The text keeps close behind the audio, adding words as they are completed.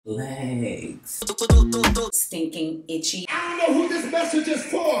Legs. Stinking itchy. I don't know who this message is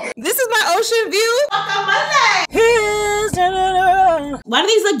for. This is my ocean view. Welcome Monday. Why do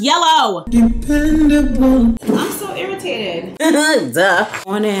these look yellow? Dependable. I'm so irritated. Duh.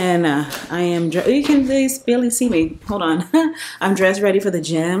 Morning. I am dressed. You can barely see me. Hold on. I'm dressed ready for the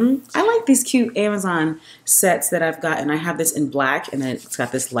gym. I like these cute Amazon sets that I've gotten. I have this in black and then it's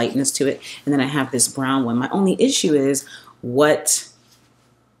got this lightness to it. And then I have this brown one. My only issue is what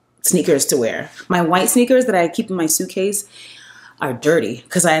sneakers to wear. My white sneakers that I keep in my suitcase are dirty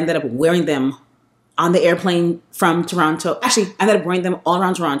because I ended up wearing them on the airplane from Toronto. Actually, I ended up wearing them all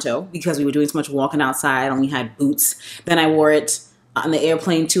around Toronto because we were doing so much walking outside. I only had boots. Then I wore it on the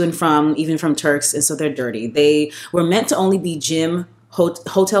airplane to and from, even from Turks, and so they're dirty. They were meant to only be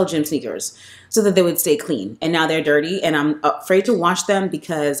hotel gym sneakers so that they would stay clean. And now they're dirty and I'm afraid to wash them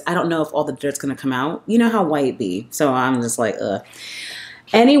because I don't know if all the dirt's gonna come out. You know how white be. So I'm just like, ugh.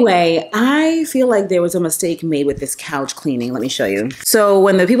 Anyway, I feel like there was a mistake made with this couch cleaning. Let me show you. So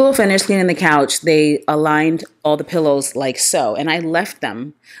when the people finished cleaning the couch, they aligned all the pillows like so, and I left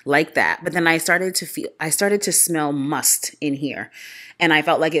them like that. But then I started to smell must in here. And I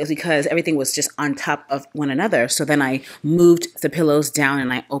felt like it was because everything was just on top of one another. So then I moved the pillows down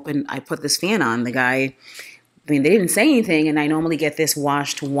and I put this fan on. The guy, they didn't say anything, and I normally get this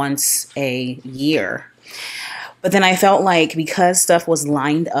washed once a year. But then I felt like because stuff was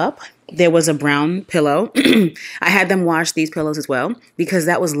lined up, there was a brown pillow. I had them wash these pillows as well because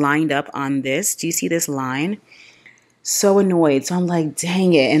that was lined up on this. Do you see this line? So annoyed. So I'm like,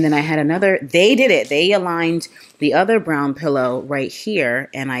 dang it. And then I had another, they did it. They aligned the other brown pillow right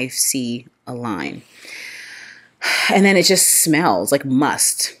here and I see a line. And then it just smells like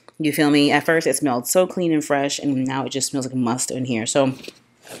must. You feel me? At first it smelled so clean and fresh and now it just smells like must in here. So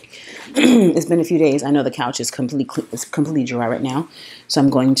it's been a few days. I know the couch is completely dry right now. So I'm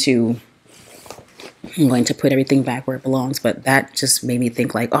going to put everything back where it belongs. But that just made me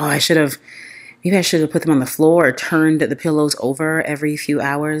think like, oh, maybe I should have put them on the floor or turned the pillows over every few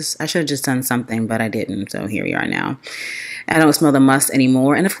hours. I should have just done something, but I didn't. So here we are now. I don't smell the must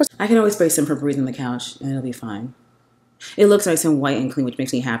anymore. And of course, I can always spray some Febreze on the couch and it'll be fine. It looks nice and white and clean, which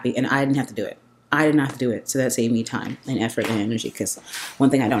makes me happy. And I didn't have to do it. I didn't have to do it, so that saved me time and effort and energy because one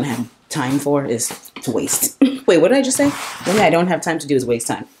thing I don't have time for is to waste. Wait, what did I just say? One thing I don't have time to do is waste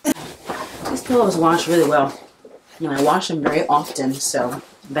time. These pillows wash really well. And I wash them very often, so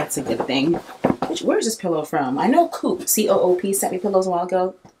that's a good thing. Where is this pillow from? I know Coop, C-O-O-P, sent me pillows a while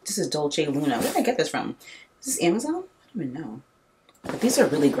ago. This is Dolce Luna. Where did I get this from? Is this Amazon? I don't even know. But these are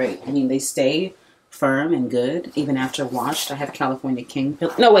really great. I mean, they stay firm and good even after washed. I have California King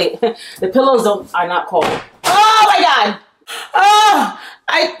pillow. No, wait. The pillows are not cold. Oh my god! Oh,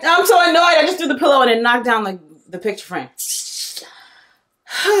 I'm so annoyed. I just threw the pillow and it knocked down the picture frame.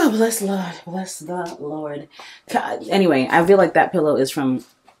 Oh, bless Lord. Bless the Lord. God. Anyway, I feel like that pillow is from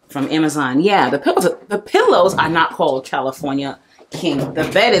Amazon. Yeah, the pillows are not called California King. The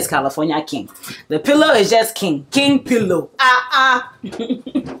bed is California King. The pillow is just King. King pillow.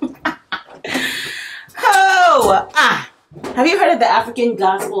 Have you heard of the African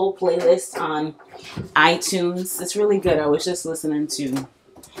Gospel playlist on iTunes? It's really good. I was just listening to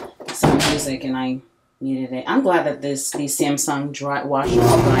some music and I needed it. I'm glad that these Samsung dry washer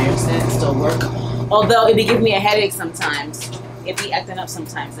dryers that still work. Although it be giving me a headache sometimes. It be acting up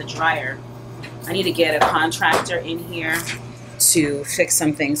sometimes, the dryer. I need to get a contractor in here to fix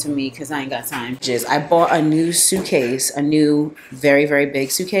some things for me because I ain't got time. I bought a new suitcase, a new very, very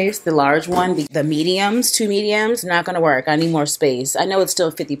big suitcase. The large one, the mediums, 2 mediums, not gonna work. I need more space. I know it's still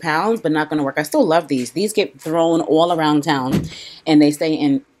 50 pounds, but not gonna work. I still love these. These get thrown all around town and they stay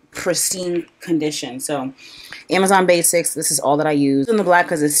in pristine condition. So Amazon Basics, this is all that I use. In the black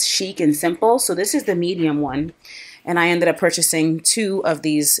because it's chic and simple. So this is the medium one. And I ended up purchasing 2 of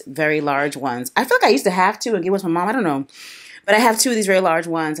these very large ones. I feel like I used to have 2 and give one to my mom. I don't know. But I have 2 of these very large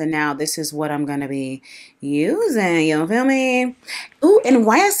ones, and now this is what I'm going to be using. You feel me? Ooh, and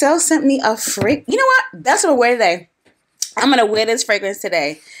YSL sent me a fragrance. You know what? That's what I wear today. I'm going to wear this fragrance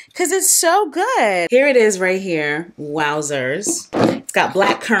today because it's so good. Here it is right here. Wowzers. It's got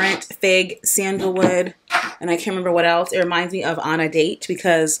black currant, fig, sandalwood, and I can't remember what else. It reminds me of On a Date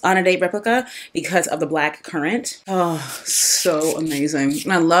replica because of the black currant. Oh, so amazing.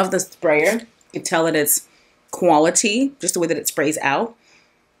 And I love the sprayer. You can tell that it's quality, just the way that it sprays out.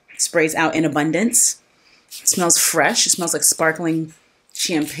 It sprays out in abundance. It smells fresh. It smells like sparkling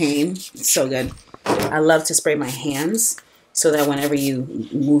champagne. It's so good. I love to spray my hands so that whenever you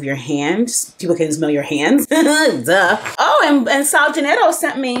move your hand, people can smell your hands. Duh. Oh, Oh, and Sal Janetto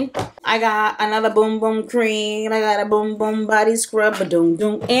sent me. I got another Boom Boom cream. I got a Boom Boom body scrub, doom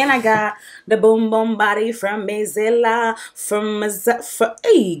doom, and I got the Boom Boom body from Mozilla, from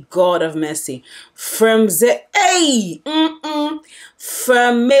hey, God of mercy, from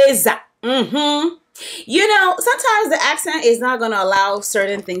from Meza. You know, sometimes the accent is not going to allow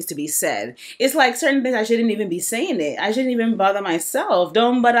certain things to be said. It's like certain things I shouldn't even be saying it. I shouldn't even bother myself.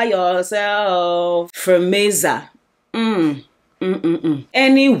 Don't bother yourself. From Meza.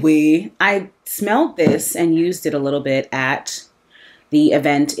 Anyway, I smelled this and used it a little bit at the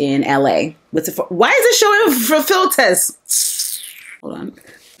event in LA. Why is it showing for filters? Hold on.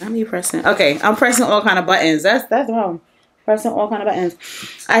 I'm pressing. Okay, I'm pressing all kind of buttons. That's wrong. Pressing all kind of buttons.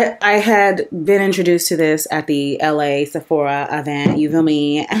 I had been introduced to this at the LA Sephora event. You feel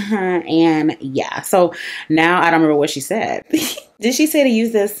me? And yeah. So now I don't remember what she said. Did she say to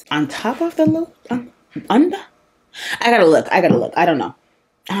use this on top of the look? Under? I gotta look. I don't know.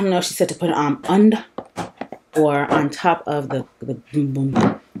 I don't know if she said to put it on under or on top of the boom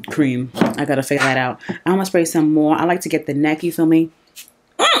boom cream. I gotta figure that out. I'm gonna spray some more. I like to get the neck. You feel me?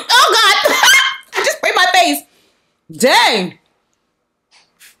 Oh God! I just sprayed my face. Dang!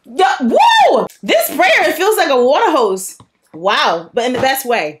 Yeah, woo! This sprayer, it feels like a water hose. Wow, but in the best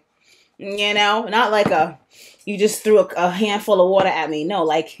way. You know, not like you just threw a handful of water at me. No,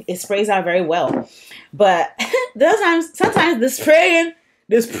 like it sprays out very well. But sometimes the spraying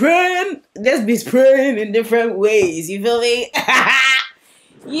just be spraying in different ways. You feel me?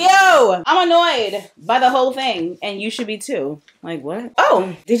 Yo, I'm annoyed by the whole thing, and you should be too. Like, what?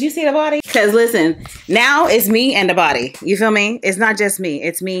 Oh, did you see the body? Because listen, now it's me and the body. You feel me? It's not just me.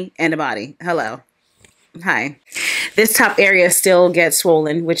 It's me and the body. Hello. Hi. This top area still gets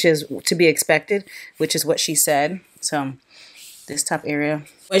swollen, which is to be expected, which is what she said. So this top area.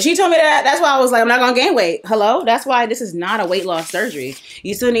 When she told me that, that's why I was like, I'm not going to gain weight. Hello? That's why this is not a weight loss surgery.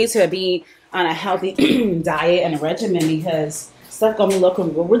 You still need to be on a healthy diet and a regimen because stuff gonna be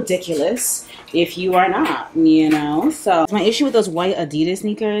looking ridiculous if you are not, you know? So my issue with those white Adidas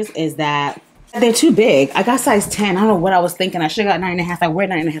sneakers is that they're too big. I got size 10. I don't know what I was thinking. I should have got 9.5. I wear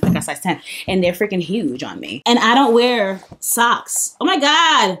 9.5. I got size 10. And they're freaking huge on me. And I don't wear socks. Oh my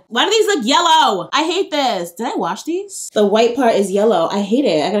God. Why do these look yellow? I hate this. Did I wash these? The white part is yellow. I hate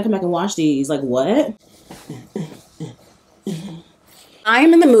it. I gotta come back and wash these. Like what? I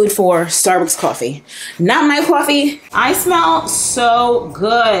am in the mood for Starbucks coffee. Not my coffee. I smell so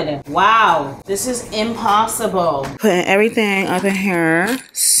good. Wow. This is impossible. Putting everything up in here.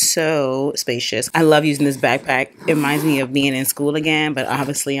 So spacious. I love using this backpack. It reminds me of being in school again, but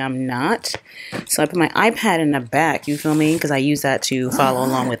obviously I'm not. So I put my iPad in the back, you feel me? Because I use that to follow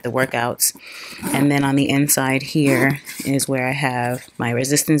along with the workouts. And then on the inside here is where I have my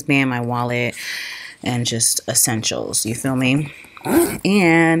resistance band, my wallet, and just essentials, you feel me?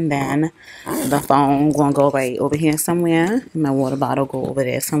 And then the phone gonna go right over here somewhere. My water bottle go over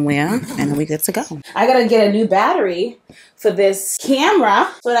there somewhere, and then we good to go. I gotta get a new battery for this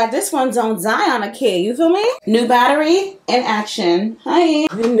camera so that this one don't die on a kid. You feel me? New battery in action. Hi.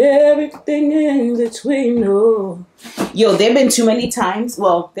 And everything in between. Oh. Yo, there've been too many times.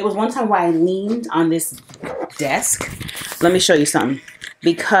 Well, there was one time where I leaned on this desk. Let me show you something,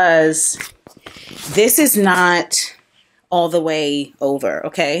 because this is not all the way over,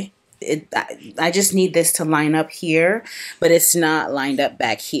 okay? I just need this to line up here, but it's not lined up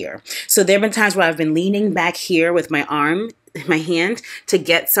back here. So there have been times where I've been leaning back here with my arm, my hand, to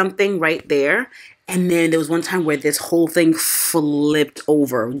get something right there. And then there was one time where this whole thing flipped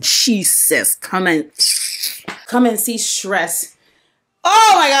over. Jesus, come and see stress.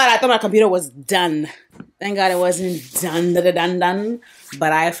 Oh my God, I thought my computer was done. Thank God it wasn't done.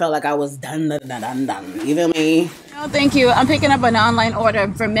 But I felt like I was done. You feel me? No, thank you. I'm picking up an online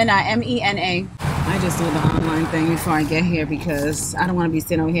order for Mena, M-E-N-A. I just do the online thing before I get here because I don't want to be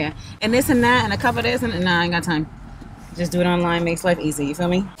sitting over here. And this and that and a cup of this and nah, I ain't got time. Just do it online, makes life easy. You feel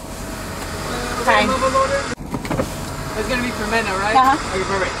me? Hi. It's going to be for Mena, right? Uh-huh. Okay,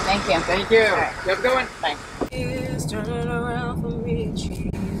 perfect. Thank you. Thank you. Right. You have a good one. Bye. He's turning around for me,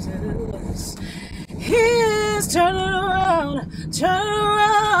 Jesus. He's turning around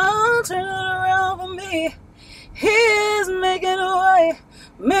for me. He's making a way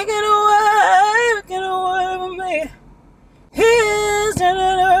for me. He's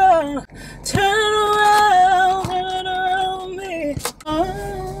turning around for me. Oh.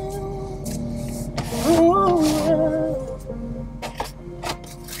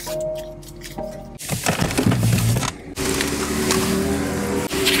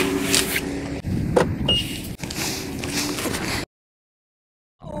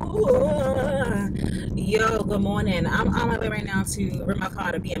 Good morning. I'm on my way right now to rent my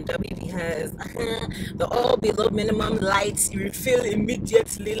car to BMW because the oil below minimum lights. You refill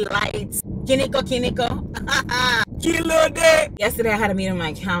immediately lights. Kiniko. Kilo day. Yesterday I had a meeting with my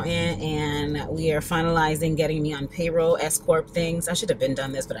accountant and we are finalizing getting me on payroll, S-Corp things. I should have been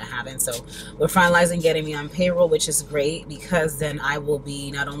done this, but I haven't. So we're finalizing getting me on payroll, which is great because then I will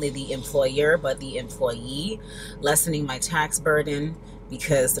be not only the employer, but the employee, lessening my tax burden.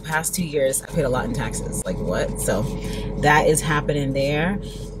 Because the past 2 years I paid a lot in taxes. Like what? So that is happening there.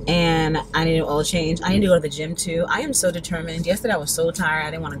 And I need an oil change. I need to go to the gym too. I am so determined. Yesterday I was so tired.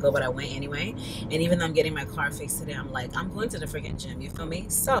 I didn't want to go, but I went anyway. And even though I'm getting my car fixed today, I'm like, I'm going to the freaking gym. You feel me?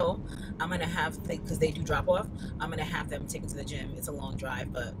 So I'm going to have, because they do drop off, I'm going to have them take me to the gym. It's a long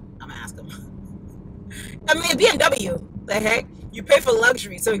drive, but I'm going to ask them. I mean, BMW, the heck? You pay for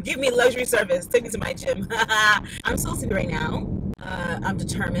luxury, so give me luxury service. Take me to my gym. I'm so sleepy right now. I'm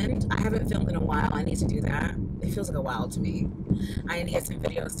determined. I haven't filmed in a while. I need to do that. It feels like a while to me. I need to get some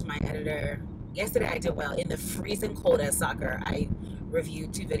videos to my editor. Yesterday I did well. In the freezing cold at soccer, I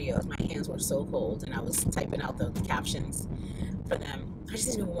reviewed 2 videos. My hands were so cold, and I was typing out the captions for them. I just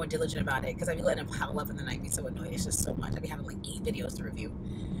need to be more diligent about it because I be letting them pile up in the night. Be so annoying. It's just so much. I be having like 8 videos to review.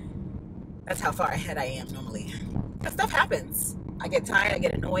 That's how far ahead I am normally. But stuff happens. I get tired, I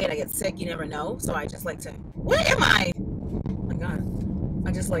get annoyed, I get sick, you never know. So I just like to, where am I? Oh my God.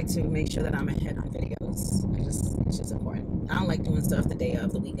 I just like to make sure that I'm ahead on videos. It's just important. I don't like doing stuff the day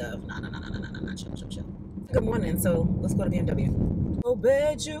of, the week of. No. Chill. Good morning, so let's go to BMW. Oh,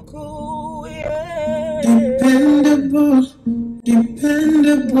 bet you cool, yeah.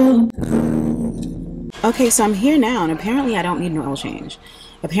 Dependable. Okay, so I'm here now, and apparently I don't need an oil change.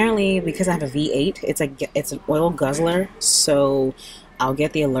 Apparently, because I have a V8, it's an oil guzzler, so I'll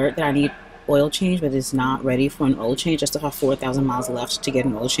get the alert that I need oil change, but it's not ready for an oil change. I still have 4,000 miles left to get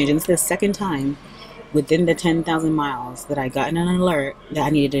an oil change, and it's the second time within the 10,000 miles that I got an alert that I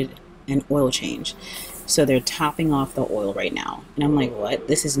needed an oil change. So they're topping off the oil right now, and I'm like, what?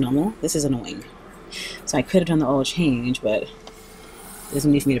 This is normal? This is annoying. So I could have done the oil change, but it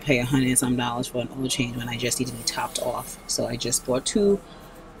doesn't need for me to pay $100 and some for an oil change when I just need to be topped off. So I just bought 2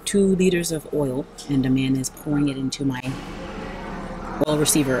 liters of oil, and the man is pouring it into my oil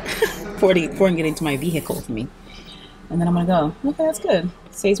receiver, pouring it into my vehicle for me. And then I'm gonna go. Okay, that's good.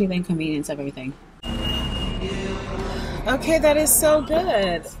 Saves me the inconvenience of everything. Okay, that is so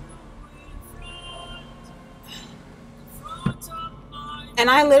good. And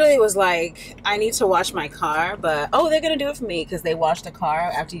I literally was like, I need to wash my car, but oh, they're gonna do it for me because they wash the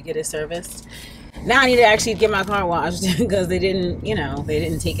car after you get it serviced. Now I need to actually get my car washed because they didn't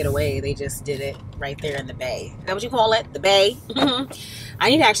take it away. They just did it right there in the bay. Is that what you call it? The bay? I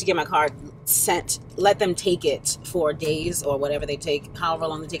need to actually get my car sent, let them take it for days or whatever they take, however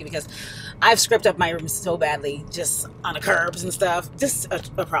long they take it, because I've scraped up my room so badly just on the curbs and stuff. Just a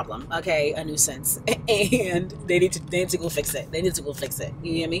problem, okay? A nuisance. And they need to go fix it. They need to go fix it.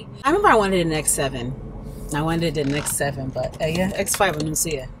 You hear me? I remember I wanted an X7. I wanted an X7, but yeah, X5 I didn't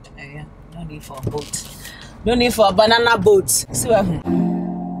see it. Yeah. No need for a boot. No need for a banana boot. So,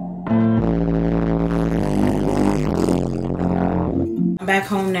 I'm back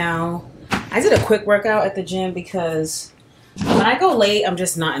home now. I did a quick workout at the gym because when I go late, I'm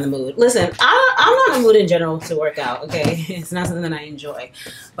just not in the mood. Listen, I'm not in the mood in general to work out, okay? It's not something that I enjoy.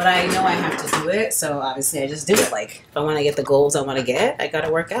 But I know I have to do it, so obviously I just do it. Like, if I want to get the goals I want to get, I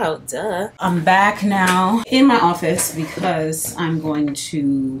gotta work out, duh. I'm back now in my office because I'm going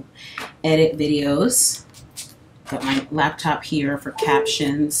to edit videos. Got my laptop here for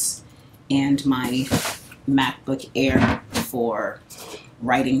captions and my MacBook Air for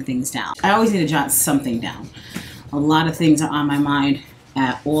writing things down. I always need to jot something down. A lot of things are on my mind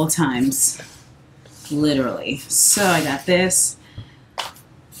at all times, literally. So I got this.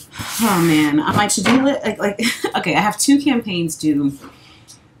 Oh man, on my to-do list, okay, I have 2 campaigns due.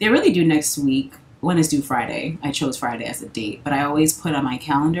 They're really due next week. One is due Friday. I chose Friday as a date, but I always put on my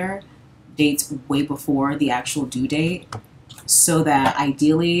calendar dates way before the actual due date so that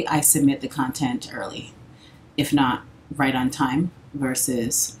ideally I submit the content early, if not right on time,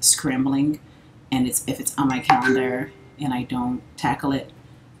 versus scrambling. And if it's on my calendar and I don't tackle it,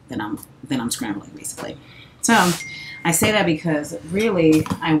 then I'm scrambling basically. So I say that because really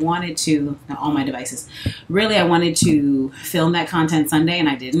I wanted to, all my devices, really I wanted to film that content Sunday and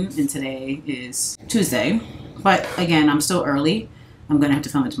I didn't, and today is Tuesday. But again, I'm still early. I'm gonna have to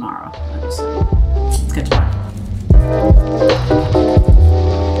film it tomorrow. Let's get to work.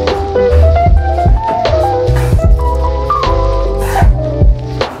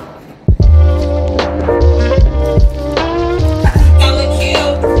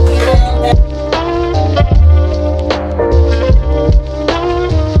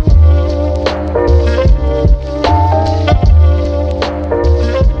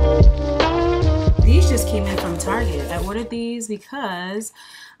 ordered these because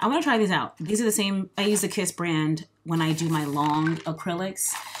I want to try these out. These are the same, I use the Kiss brand when I do my long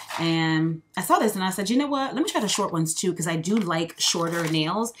acrylics. And I saw this and I said, you know what? Let me try the short ones too, because I do like shorter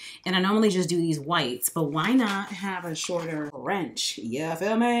nails. And I normally just do these whites, but why not have a shorter French? Yeah,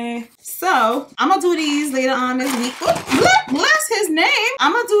 feel me? So I'm gonna do these later on this week. Bless his name.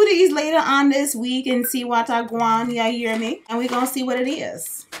 I'm gonna do these later on this week and see what I go on. Yeah, you hear me? And we're gonna see what it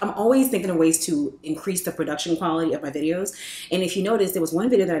is. I'm always thinking of ways to increase the production quality of my videos. And if you notice, there was one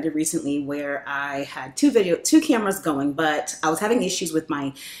video that I did recently where I had two cameras going, but I was having issues with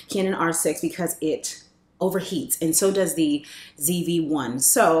my Canon R6 because it overheats, and so does the ZV-1.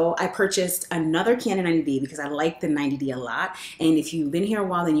 So I purchased another Canon 90D because I like the 90D a lot. And if you've been here a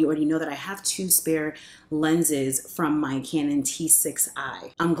while, then you already know that I have 2 spare lenses from my Canon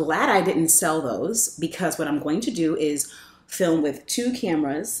T6i. I'm glad I didn't sell those because what I'm going to do is film with 2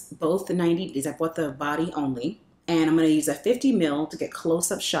 cameras, both the 90Ds. I bought the body only, and I'm going to use a 50mm to get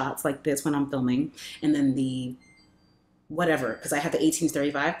close-up shots like this when I'm filming, and then the whatever, because I have the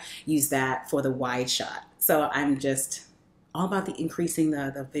 18-35, use that for the wide shot. So I'm just all about the increasing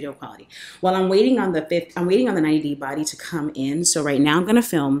the video quality. While I'm waiting on the 90D body to come in. So right now I'm gonna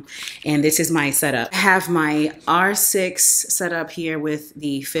film, and this is my setup. I have my R6 set up here with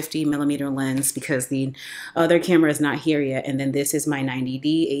the 50mm lens because the other camera is not here yet. And then this is my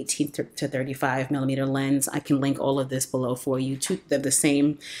 90D 18 to 35mm lens. I can link all of this below for you. They're the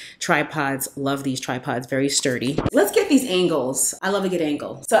same tripods. Love these tripods, very sturdy. Let's get these angles. I love a good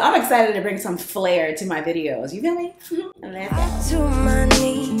angle. So I'm excited to bring some flair to my videos. You feel me? To my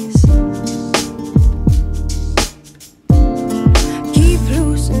knees, keep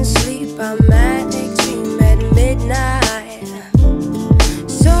losing sleep. I'm manic, dream at midnight.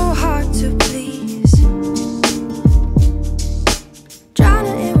 So hard to please,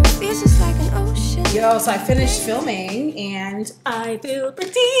 drowning in pieces like an ocean. Yo, so I finished filming and I feel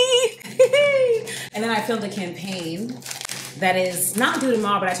pretty. And then I filmed a campaign that is not due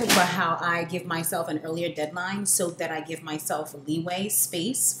tomorrow, but I talked about how I give myself an earlier deadline so that I give myself leeway,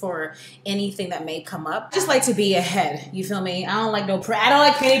 space for anything that may come up. I just like to be ahead, you feel me? I don't like I don't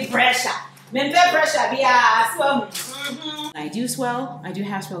like any pressure. Mental pressure, yeah, swell. I do swell. I do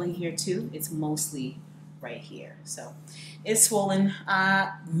have swelling here too. It's mostly right here, so it's swollen.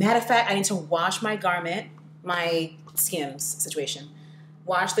 Matter of fact, I need to wash my garment, my Skims situation.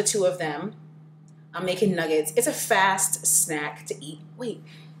 Wash the 2 of them. I'm making nuggets. It's a fast snack to eat. Wait,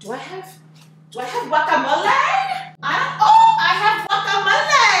 do I have guacamole? I have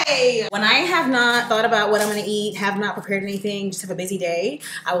guacamole! When I have not thought about what I'm gonna eat, have not prepared anything, just have a busy day,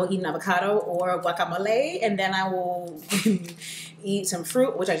 I will eat an avocado or guacamole, and then I will eat some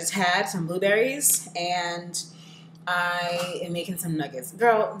fruit, which I just had, some blueberries, and I am making some nuggets.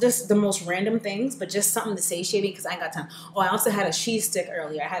 Girl, just the most random things, but just something to satiate me because I ain't got time. Oh, I also had a cheese stick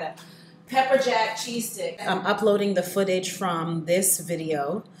earlier. I had a pepper jack cheese stick. I'm uploading the footage from this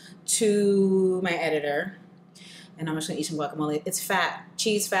video to my editor, and I'm just gonna eat some guacamole. It's fat,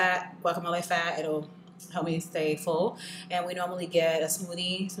 cheese fat, guacamole fat. It'll help me stay full. And we normally get a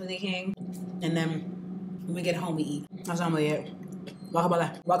smoothie king, and then when we get home we eat. That's normally it.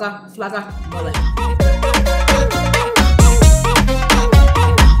 Guacamole, guacamole.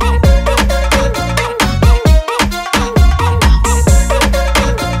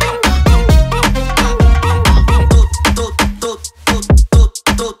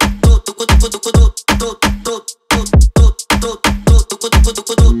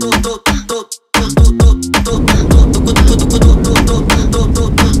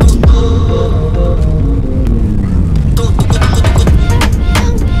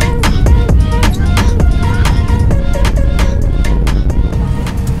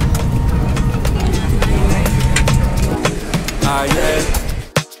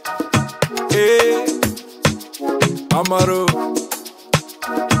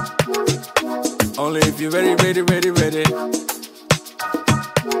 Only if you're ready.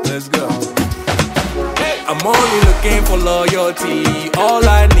 Let's go. I'm only looking for loyalty. All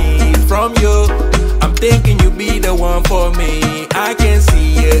I need from you. I'm thinking you be the one for me. I can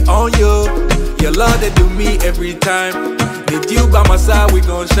see it on you. Your love that do me every time. With you by my side, we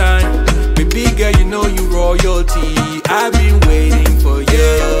gon' shine. Baby girl, you know you royalty. I've been waiting for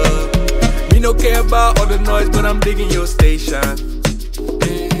you. Me no care about all the noise, but I'm digging your station.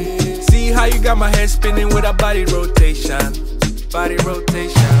 See how you got my head spinning with a body rotation.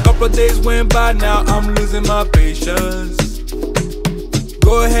 Couple of days went by, now I'm losing my patience.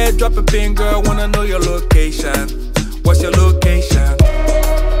 Go ahead, drop a pin, girl, wanna know your location. What's your location?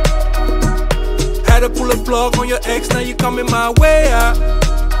 Had to pull a plug on your ex, now you coming my way out.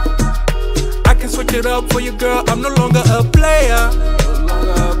 I can switch it it up for you, girl. I'm no longer a player.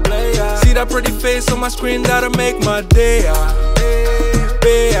 See that pretty face on my screen, that'll make my day.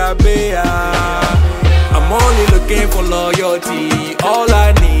 I'm only looking for loyalty. All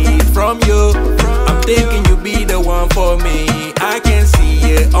I need from you. I'm thinking you be the one for me. I can see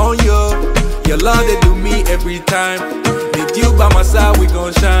it on you. Your love they do me every time. With you by my side, we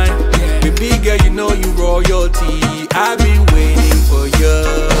gon' shine. Baby girl, you know you royalty. I've been waiting for you.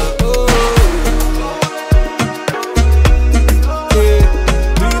 Yeah.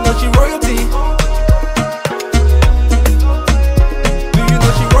 Do you know she royalty? Do you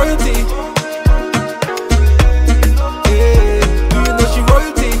know she royalty? Yeah. Do you know she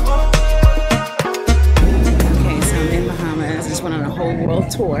royalty? Okay, so I'm in Bahamas. I just went on a whole world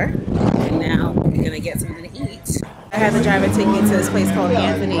tour, and now we're gonna get something to eat. I had the driver take me to this place called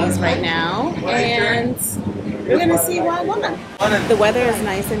Empties right now, and we're gonna see why one. The weather is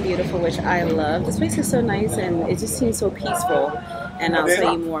nice and beautiful, which I love. This place is so nice, and it just seems so peaceful. And I'll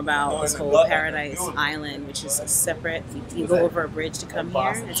tell you more about this whole Paradise Island, which is a separate. You go over a bridge to come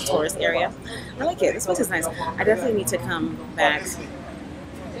here. It's a tourist area. I like it. This place is nice. I definitely need to come back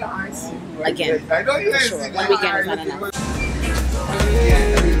again. For sure. One weekend is not enough.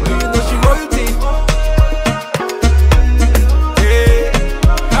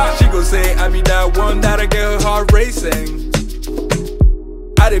 She gon' say I be that one that'll get her heart racing.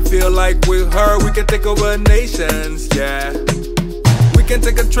 I didn't feel like with her we can take over nations, yeah. We can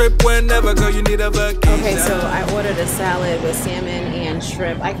take a trip whenever, girl, you need a vacation. Okay, so I ordered a salad with salmon and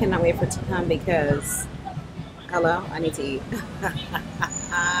shrimp. I cannot wait for it to come because, hello, I need to eat.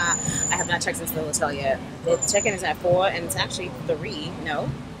 I have not checked into the hotel yet. The check-in is at 4 and it's actually 3, no.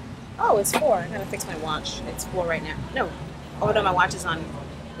 Oh, it's 4, I gotta fix my watch. It's 4 right now. No, oh no, my watch is on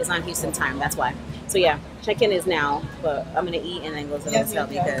Houston time, that's why. So yeah, check-in is now, but I'm gonna eat and then go to the hotel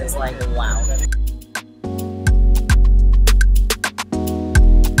because like, wow.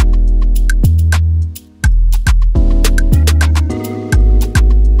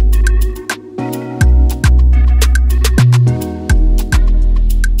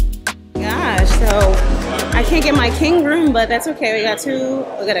 Gosh, so I can't get my king room, but that's okay. We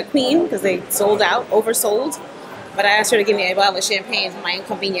got a queen because they sold out, oversold. But I asked her to give me a bottle of champagne for my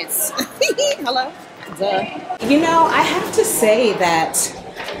inconvenience. Hello? Duh. You know, I have to say that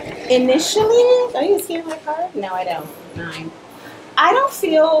initially, are you seeing my card? No, I don't. 9. I don't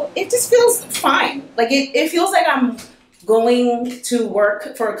feel, it just feels fine. Like it feels like I'm going to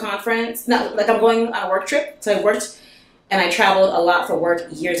work for a conference. Not like I'm going on a work trip. So I worked and I traveled a lot for work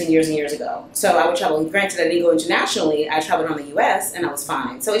years and years and years ago. So I would travel, granted I didn't go internationally, I traveled around the US and I was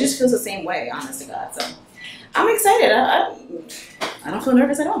fine. So it just feels the same way, honest to God. So I'm excited. I don't feel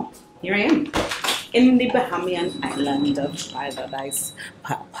nervous at all. Here I am in the Bahamian island of Paradise.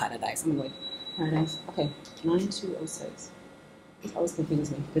 Paradise. I'm going Paradise. Okay, 9206. This always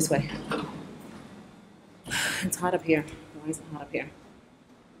confuses me. This way. It's hot up here. Why is it hot up here?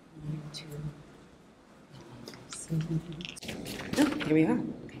 9206. Oh, here we are.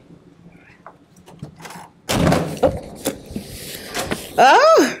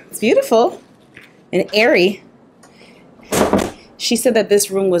 Oh, it's beautiful. And airy. She said that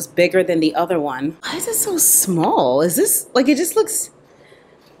this room was bigger than the other one. Why is it so small? Is this, like, it just looks,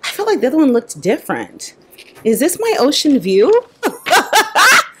 I feel like the other one looked different. Is this my ocean view?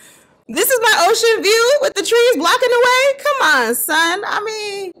 This is my ocean view with the trees blocking the way? Come on, son. I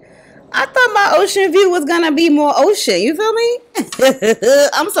mean, I thought my ocean view was gonna be more ocean. You feel me?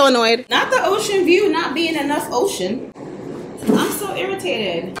 I'm so annoyed. Not the ocean view not being enough ocean. I'm so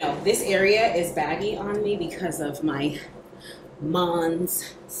irritated. No, this area is baggy on me because of my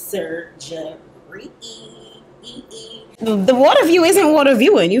mom's surgery. The water view isn't water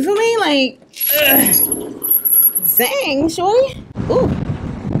viewing. You feel me? Like, ugh. Dang, shorty. Ooh.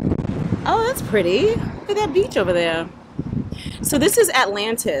 Oh, that's pretty. Look at that beach over there. So this is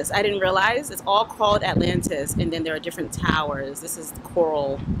Atlantis. I didn't realize it's all called Atlantis, and then there are different towers. This is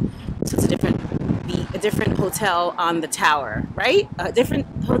Coral. So it's a different hotel on the tower, right? A different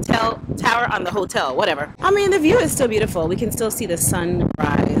hotel tower on the hotel, whatever. I mean, the view is still beautiful. We can still see the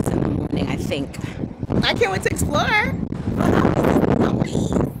sunrise in the morning, I think. I can't wait to explore.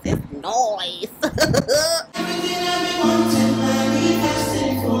 It's noise.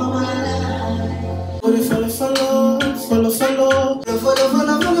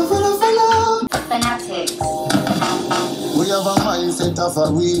 Fanatics. We have a mindset of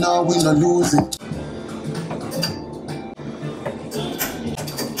a winner, we no lose it.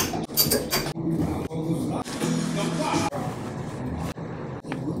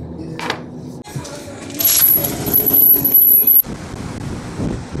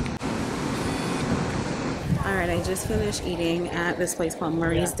 I just finished eating at this place called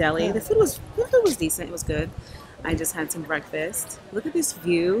Murray's Deli. The food was decent. It was good. I just had some breakfast. Look at this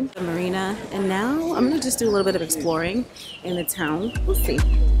view, the marina. And now I'm gonna just do a little bit of exploring in the town. We'll see.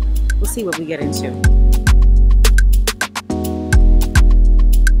 We'll see what we get into.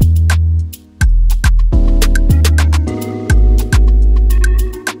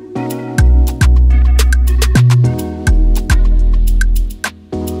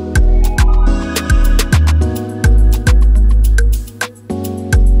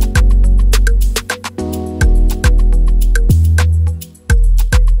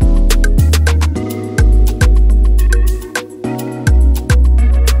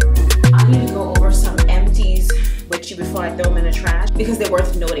 Because they're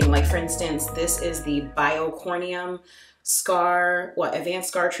worth noting. Like, for instance, this is the biocorneum scar, advanced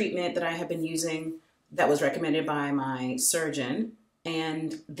scar treatment that I have been using that was recommended by my surgeon.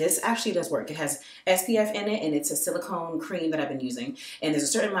 And this actually does work. It has SPF in it, and it's a silicone cream that I've been using. And there's a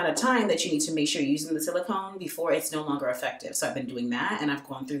certain amount of time that you need to make sure you're using the silicone before it's no longer effective. So I've been doing that, and I've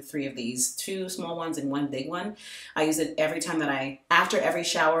gone through 3 of these, 2 small ones and 1 big one. I use it every time that after every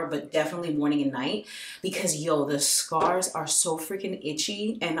shower, but definitely morning and night, because yo, the scars are so freaking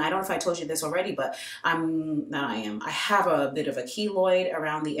itchy. And I don't know if I told you this already, but I have a bit of a keloid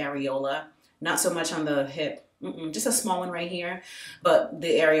around the areola, not so much on the hip. Just a small one right here, but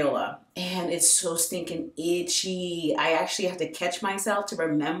the areola, and it's so stinking itchy. I actually have to catch myself to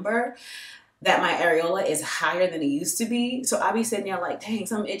remember that my areola is higher than it used to be. So I'll be sitting there like, dang,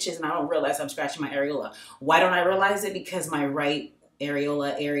 some itches, and I don't realize I'm scratching my areola. Why don't I realize it? Because my right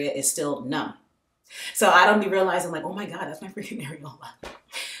areola area is still numb. So I don't be realizing like, oh my God, that's my freaking areola.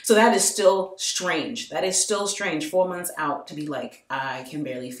 So that is still strange. That is still strange 4 months out to be like, I can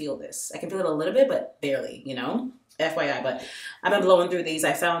barely feel this. I can feel it a little bit, but barely, you know, FYI. But I've been blowing through these.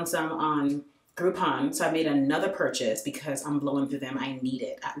 I found some on Groupon. So I made another purchase because I'm blowing through them. I need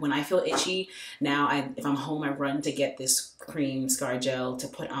it. When I feel itchy, now if I'm home, I run to get this cream scar gel to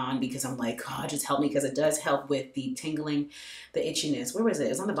put on because I'm like, oh, just help me, because it does help with the tingling, the itchiness. Where was it? It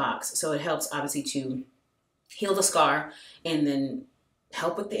was on the box. So it helps obviously to heal the scar and then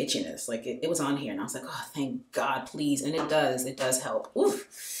help with the itchiness. Like it was on here, and I was like, oh, thank God, please. And it does help.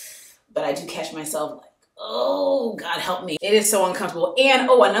 Oof. But I do catch myself like, oh God, help me. It is so uncomfortable. And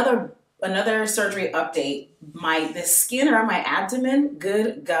oh, another surgery update. The skin around my abdomen,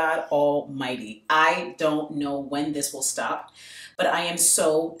 good God almighty. I don't know when this will stop, but I am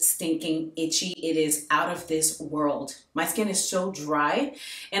so stinking itchy. It is out of this world. My skin is so dry,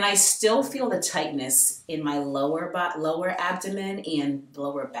 and I still feel the tightness in my lower abdomen and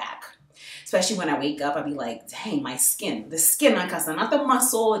lower back. Especially when I wake up, I'll be like, dang, my skin, the skin, not the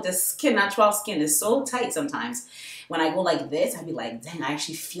muscle, the skin, natural skin is so tight sometimes. When I go like this, I'd be like, dang, I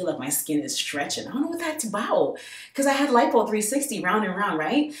actually feel like my skin is stretching. I don't know what that's about, because I had lipo 360 round and round,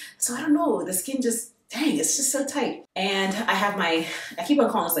 right? So I don't know, the skin just, dang, it's just so tight. And I keep on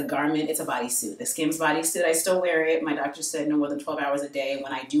calling this a garment. It's a bodysuit, the Skims bodysuit. I still wear it. My doctor said no more than 12 hours a day.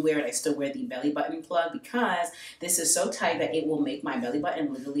 When I do wear it, I still wear the belly button plug, because this is so tight that it will make my belly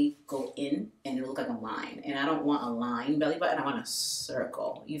button literally go in and it'll look like a line. And I don't want a line belly button. I want a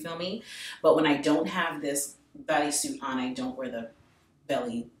circle. You feel me? But when I don't have this bodysuit on, I don't wear the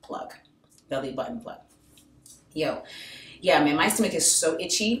belly button plug. Yo. Yeah, man, my stomach is so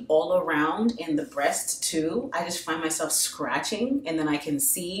itchy all around, and the breast too. I just find myself scratching, and then I can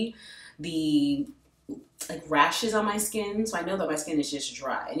see the like rashes on my skin. So I know that my skin is just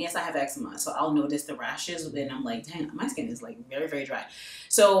dry. And yes, I have eczema, so I'll notice the rashes, and I'm like, dang, my skin is like very, very dry.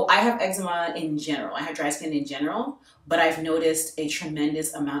 So I have eczema in general. I have dry skin in general, but I've noticed a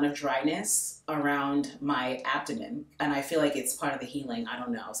tremendous amount of dryness around my abdomen, and I feel like it's part of the healing. I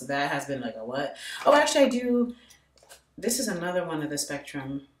don't know. So that has been like a what? Oh, actually I do. This is another one of the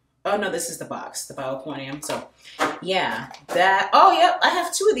spectrum. Oh no, this is the box, the biocorneum. So yeah, oh yeah, I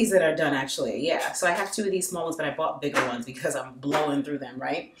have 2 of these that are done actually. Yeah, so I have 2 of these small ones, but I bought bigger ones because I'm blowing through them,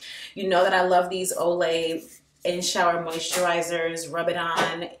 right? You know that I love these Olay in-shower moisturizers. Rub it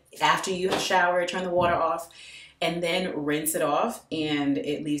on after you shower, turn the water off, and then rinse it off, and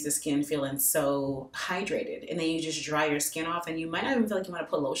it leaves the skin feeling so hydrated. And then you just dry your skin off, and you might not even feel like you want to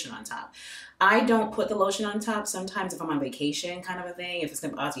put lotion on top. I don't put the lotion on top sometimes if I'm on vacation, kind of a thing, if it's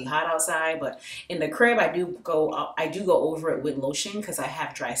about to be hot outside. But in the crib, I do go over it with lotion because I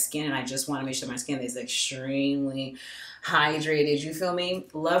have dry skin, and I just want to make sure my skin is extremely hydrated. You feel me?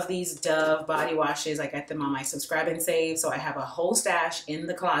 Love these Dove body washes. I got them on my subscribe and save, so I have a whole stash in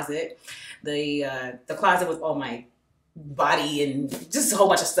the closet. The closet with all my body and just a whole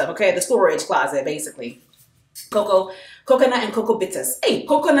bunch of stuff. Okay, the storage closet basically. coconut and cocoa bitters. Hey,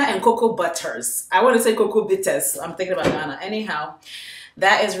 coconut and cocoa butters. I want to say cocoa bitters. I'm thinking about Ghana. Anyhow,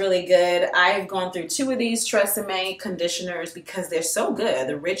 that is really good. I've gone through 2 of these Tresemme conditioners because they're so good.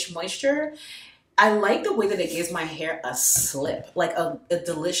 The rich moisture. I like the way that it gives my hair a slip, like a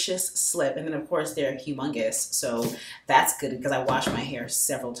delicious slip. And then of course they're humongous. So that's good because I wash my hair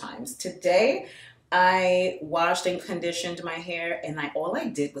several times. Today, I washed and conditioned my hair and all I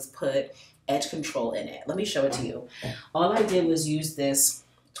did was put edge control in it. Let me show it to you. All I did was use this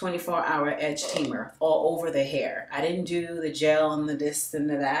 24-hour edge tamer all over the hair. I didn't do the gel and the this and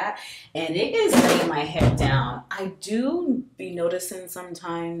the that, and it is laying my hair down. I do be noticing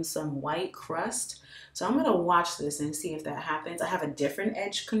sometimes some white crust, so I'm gonna watch this and see if that happens. I have a different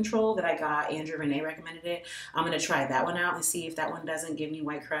edge control that I got. Andrew Renee recommended it. I'm gonna try that one out and see if that one doesn't give me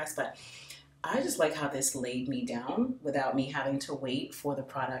white crust, but I just like how this laid me down without me having to wait for the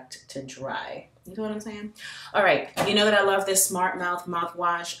product to dry. You know what I'm saying? All right, you know that I love this Smart Mouth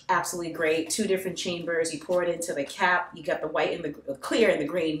mouthwash. Absolutely great. 2 different chambers. You pour it into the cap. You got the white and the clear and the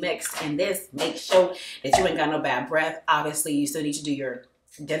green mixed. And this makes sure that you ain't got no bad breath. Obviously, you still need to do your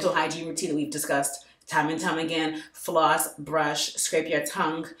dental hygiene routine that we've discussed time and time again. Floss, brush, scrape your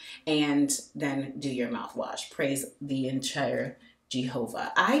tongue, and then do your mouthwash. Praise the entire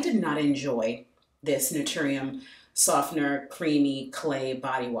Jehovah. I did not enjoy this Naturium Softener Creamy Clay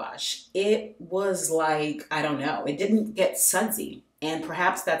Body Wash. It was like, I don't know, it didn't get sudsy, and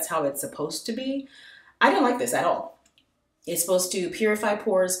perhaps that's how it's supposed to be. I didn't like this at all. It's supposed to purify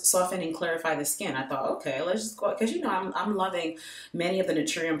pores, soften, and clarify the skin. I thought, okay, let's just go, because you know I'm loving many of the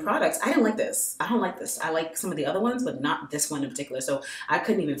Naturium products. I didn't like this. I don't like this. I like some of the other ones, but not this one in particular. So I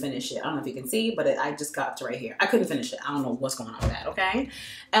couldn't even finish it. I don't know if you can see, but I just got to right here. I couldn't finish it. I don't know what's going on with that, okay?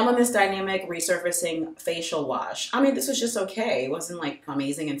 Elements Dynamic Resurfacing Facial Wash. I mean, this was just okay. It wasn't like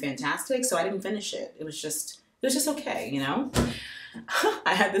amazing and fantastic, so I didn't finish it. It was just okay, you know?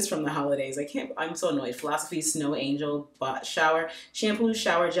 I had this from the holidays. I'm so annoyed. Philosophy Snow Angel Shower Shampoo,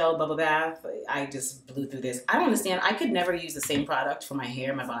 Shower Gel, Bubble Bath. I just blew through this. I don't understand. I could never use the same product for my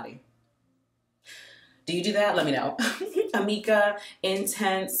hair and my body. Do you do that? Let me know. Amika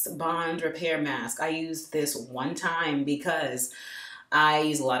Intense Bond Repair Mask. I used this one time because I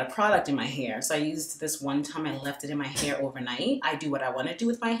use a lot of product in my hair. So I used this one time. I left it in my hair overnight. I do what I want to do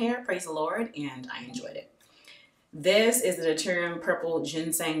with my hair. Praise the Lord. And I enjoyed it. This is the Naturium Purple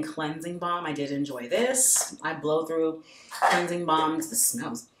Ginseng Cleansing Balm. I did enjoy this. I blow through cleansing balms. This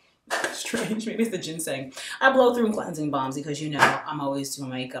smells strange. Maybe it's the ginseng. I blow through cleansing balms because, you know, I'm always doing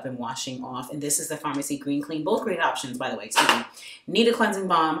makeup and washing off. And this is the Pharmacy Green Clean. Both great options, by the way. Excuse me. Need a cleansing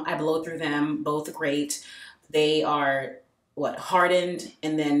balm. I blow through them. Both great. They are hardened,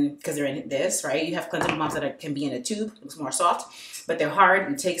 and then because they're in this, right? You have cleansing balms that can be in a tube. It's more soft, but they're hard.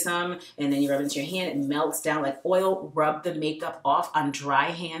 You take some and then you rub it into your hand. It melts down like oil. Rub the makeup off on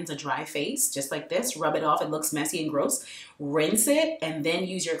dry hands, a dry face, just like this. Rub it off. It looks messy and gross. Rinse it and then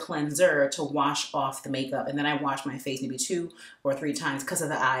use your cleanser to wash off the makeup. And then I wash my face maybe 2 or 3 times because of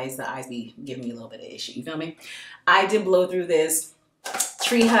the eyes. The eyes be giving me a little bit of issue. You feel me? I did blow through this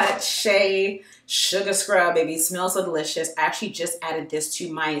TreeHut Shea Sugar Scrub, baby. Smells so delicious. I actually just added this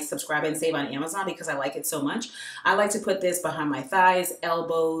to my subscribe and save on Amazon because I like it so much. I like to put this behind my thighs,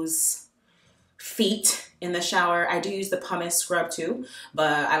 elbows, feet in the shower. I do use the pumice scrub too,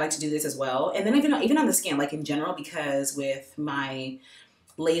 but I like to do this as well. And then even on the skin, like in general, because with my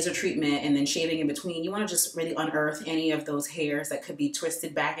laser treatment and then shaving in between, you want to just really unearth any of those hairs that could be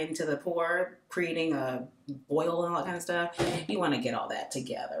twisted back into the pore, creating a boil and all that kind of stuff. You want to get all that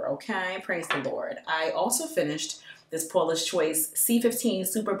together, okay? Praise the Lord. I also finished this Paula's Choice C15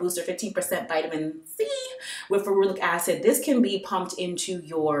 Super Booster 15% vitamin C with ferulic acid. This can be pumped into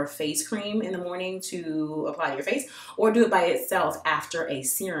your face cream in the morning to apply to your face, or do it by itself after a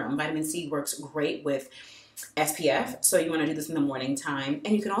serum. Vitamin C works great with SPF, so you want to do this in the morning time.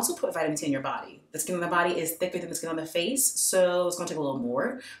 And you can also put vitamin C in your body. The skin on the body is thicker than the skin on the face, so it's going to take a little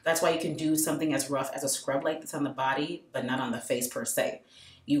more. That's why you can do something as rough as a scrub like this on the body, but not on the face per se.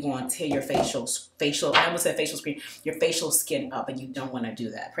 You want to tear your I almost said facial screen, your facial skin up, and you don't want to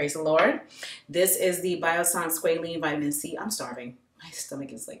do that. Praise the Lord. This is the Biossance Squalene Vitamin C. I'm starving. My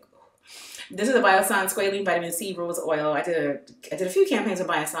stomach is like, this is the Biossance Squalene Vitamin C Rose Oil. I did a few campaigns with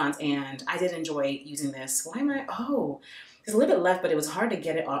Biossance, and I did enjoy using this. Why am I? Oh, there's a little bit left, but it was hard to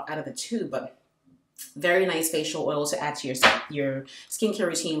get it out of the tube. But very nice facial oil to add to your skincare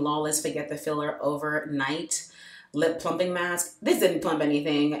routine. Lawless Forget the Filler Overnight Lip Plumping Mask. This didn't plump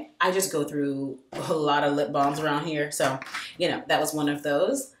anything. I just go through a lot of lip balms around here, so you know that was one of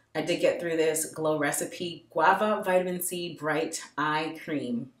those. I did get through this Glow Recipe Guava Vitamin C Bright Eye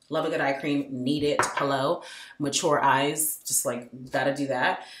Cream. Love a good eye cream. Need it. Hello. Mature eyes. Just like, gotta do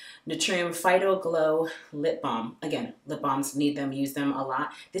that. Nutrium Phyto Glow Lip Balm. Again, lip balms, need them, use them a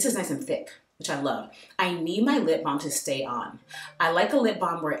lot. This is nice and thick, which I love. I need my lip balm to stay on. I like a lip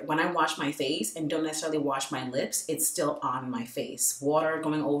balm where when I wash my face and don't necessarily wash my lips, it's still on my face. Water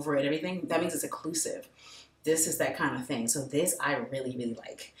going over it, everything. That means it's occlusive. This is that kind of thing. So this I really, really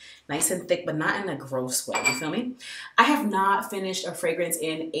like. Nice and thick, but not in a gross way. You feel me? I have not finished a fragrance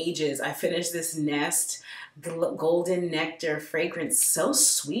in ages. I finished this Nest Golden Nectar fragrance. So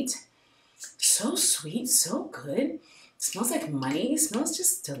sweet. So sweet. So good. Smells like money. Smells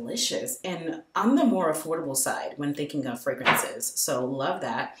just delicious. And on the more affordable side when thinking of fragrances. So love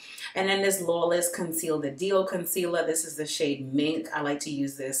that. And then this Lawless Conceal the Deal Concealer. This is the shade Mink. I like to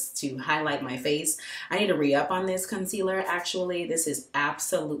use this to highlight my face. I need to re-up on this concealer actually. This is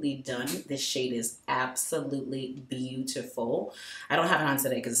absolutely done. This shade is absolutely beautiful. I don't have it on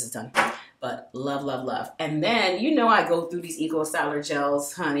today because this is done. But love, love, love. And then, you know I go through these Eco Styler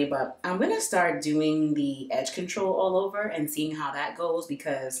gels, honey, but I'm going to start doing the edge control all over and seeing how that goes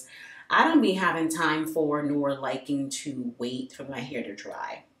because I don't be having time for nor liking to wait for my hair to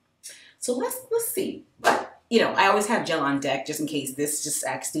dry. So let's see. But, you know, I always have gel on deck just in case this just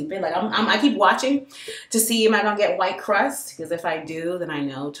acts stupid. Like I keep watching to see am I going to get white crust? Because if I do, then I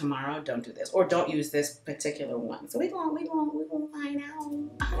know tomorrow don't do this or don't use this particular one. So we're going to find out.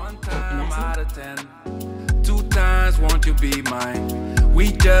 One time out of 10, 2 times won't you be mine?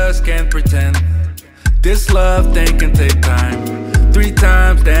 We just can't pretend. This love thing can take time. 3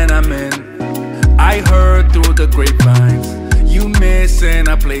 times then I'm in. I heard through the grapevines you missing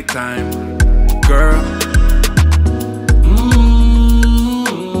a playtime, girl.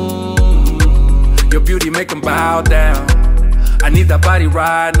 Your beauty make them bow down. I need that body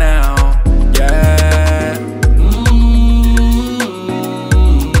right now. Yeah.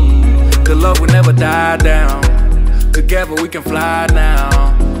 The love will never die down. Together we can fly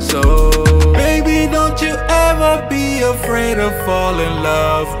now. So baby, don't you ever be afraid of falling in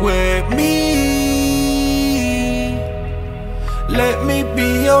love with me. Let me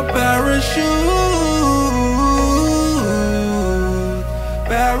be your parachute.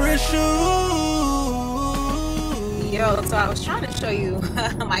 Yo, so I was trying to show you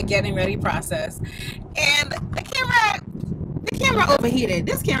my getting ready process, and the camera overheated.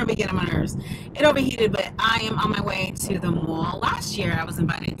 This camera be getting on my nerves. It overheated, but I am on my way to the mall. Last year I was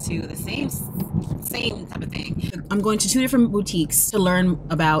invited to the same type of thing. I'm going to 2 different boutiques to learn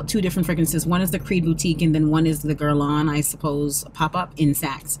about 2 different fragrances. One is the Creed boutique and then one is the Guerlain, I suppose, pop-up in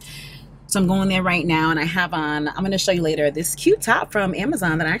Saks. So I'm going there right now, and I have on, I'm going to show you later, this cute top from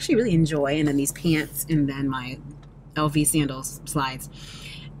Amazon that I actually really enjoy, and then these pants, and then my LV sandals slides.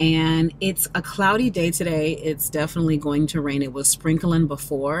 And it's a cloudy day today. It's definitely going to rain. It was sprinkling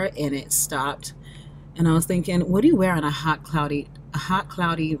before and it stopped. And I was thinking, what do you wear on a hot, cloudy,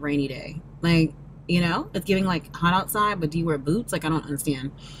 rainy day? Like, you know, it's giving like hot outside, but do you wear boots? Like, I don't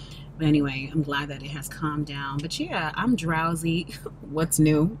understand. But anyway, I'm glad that it has calmed down. But yeah, I'm drowsy. What's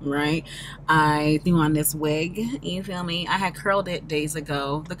new, right? I threw on this wig. You feel me? I had curled it days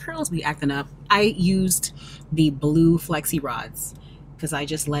ago. The curls be acting up. I used the blue flexi rods because I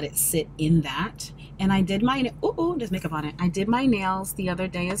just let it sit in that. And I did my, there's makeup on it. I did my nails the other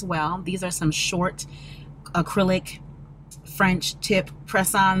day as well. These are some short acrylic French tip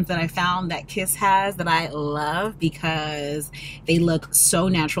press-ons that I found that Kiss has that I love because they look so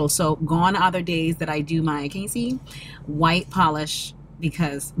natural. So gone are other days that I do my, can you see, white polish,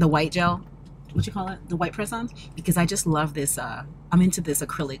 because the white gel, what you call it, the white press-ons, because I just love this. I'm into this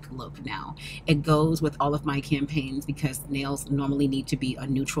acrylic look now. It goes with all of my campaigns because nails normally need to be a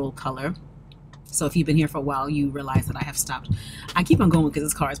neutral color. So if you've been here for a while, you realize that I have stopped. I keep on going because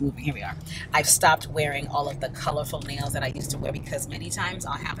this car is moving. Here we are. I've stopped wearing all of the colorful nails that I used to wear because many times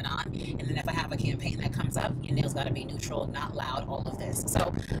I'll have it on. And then if I have a campaign that comes up, your nails got to be neutral, not loud, all of this.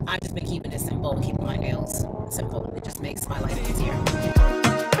 So I've just been keeping it simple, keeping my nails simple. It just makes my life easier.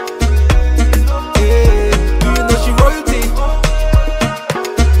 Even though she royalty,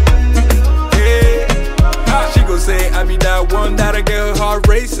 she gon' say I be that one that'll get her heart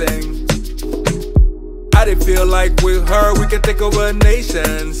racing. I didn't feel like with her we can take over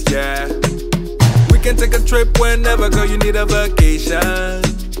nations, yeah. We can take a trip whenever, girl, you need a vacation.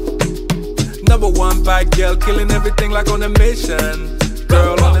 #1 bad girl, killing everything like on a mission.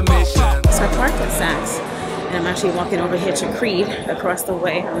 Girl on a mission. So I parked at Saks, and I'm actually walking over here to Creed across the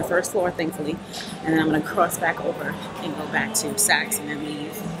way on the first floor, thankfully. And then I'm gonna cross back over and go back to Saks and then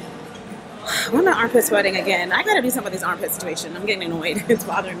leave. Why are my armpits sweating again? I gotta do something with this armpit situation. I'm getting annoyed. It's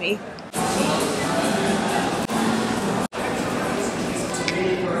bothering me.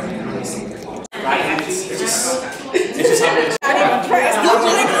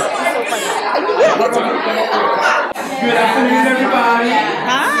 Good afternoon, everybody.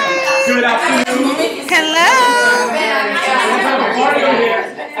 Hi. Good afternoon. Hello. Let's have a party over here.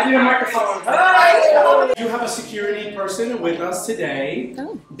 I need a microphone. Hi. You have a security person with us today.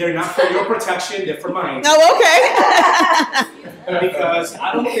 Oh. They're not for your protection, they're for mine. Oh, okay. Because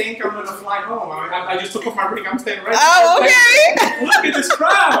I don't think I'm going to fly home. I just took off my ring. I'm staying right Oh, there. okay. Look at this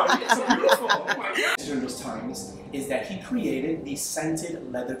crowd. It's so beautiful. Oh my God. During those times is that he created these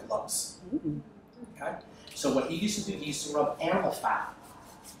scented leather gloves. Okay? So what he used to do, he used to rub animal fat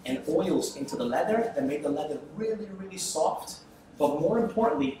and oils into the leather that made the leather really, really soft, but more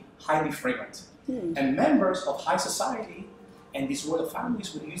importantly, highly fragrant. And members of high society and these royal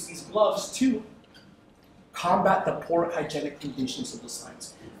families would use these gloves to combat the poor hygienic conditions of those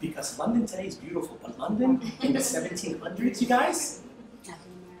times. Because London today is beautiful, but London in the 1700s, you guys?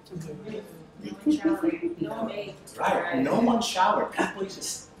 Right, no one showered. People used to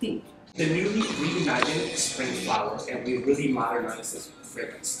stink. The newly reimagined spring flowers, and we really modernized this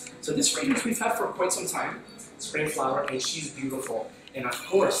fragrance. So this fragrance we've had for quite some time, spring flower, and she's beautiful. And of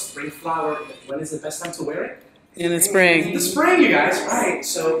course, spring flower, when is the best time to wear it? In the spring. In the spring, you guys, right.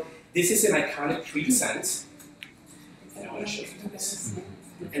 So this is an iconic Priebe scent. And I want to show you guys.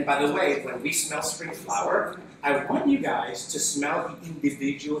 And by the way, when we smell spring flower, I want you guys to smell the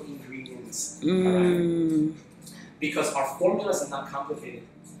individual ingredients. Right? Because our formulas are not complicated.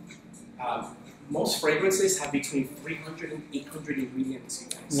 Most fragrances have between 300 and 800 ingredients, you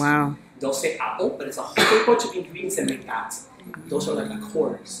guys. Wow. They'll say apple, but it's a whole bunch of ingredients that make that. Those are like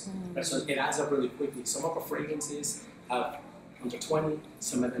accords. Right? So it adds up really quickly. Some of our fragrances have under 20,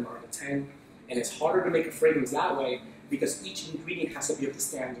 some of them are under 10. And it's harder to make a fragrance that way because each ingredient has to be up to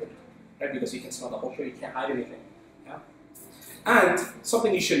standard. Right? Because you can smell the whole thing, you can't hide anything. Yeah? And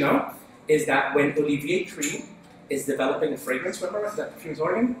something you should know is that when Olivier Creme is developing a fragrance, remember that perfume's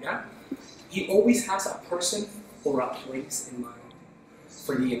organ? Yeah? He always has a person or a place in mind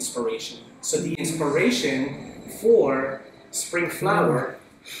for the inspiration. So the inspiration for spring flower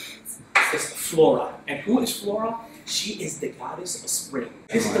is Flora. And who is Flora? She is the goddess of spring.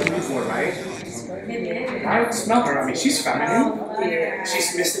 This is the mood board, right? Right? Smell her. I mean, she's feminine.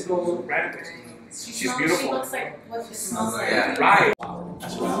 She's mystical, right? She's beautiful. She looks like what she smells like. Yeah, right.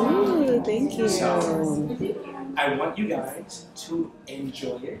 Ooh, thank you. So, I want you guys to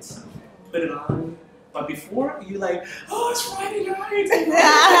enjoy it. Put it on. But before you like, oh, it's Friday night.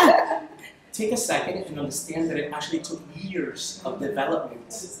 Take a second and understand that it actually took years of development,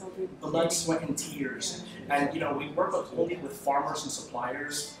 blood, sweat, and tears. And you know, we work only with farmers and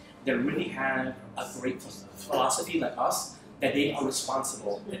suppliers that really have a great philosophy like us, that they are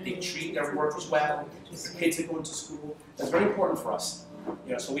responsible, that they treat their workers well, their kids are going to school. That's very important for us.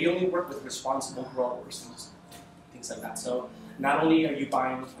 You know, so we only work with responsible growers and things like that. So not only are you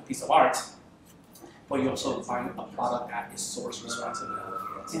buying a piece of art, but you're also buying a product that is sourced responsibly.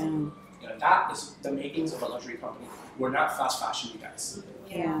 Yeah. You know, that is the makings of a luxury company. We're not fast fashion, you guys.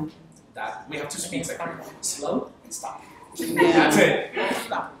 Yeah. That we have two speeds, like slow and stop. Yeah. That's it.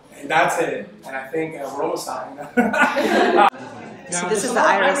 Stop. And that's it. And I think we're almost starting. So this is the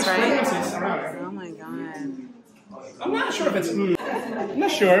iris, right? Oh my god. I'm not sure if it's. I'm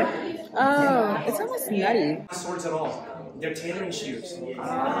not sure. Oh, it's almost nutty. Not swords at all. They're tailoring shoes.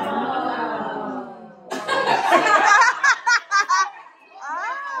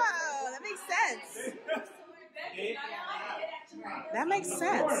 That makes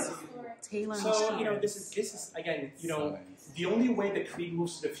sense. Taylor. So you know, this is again, you know, the only way the Creed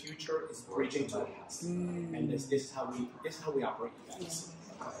moves to the future is bridging to the past, and this is how we operate, guys.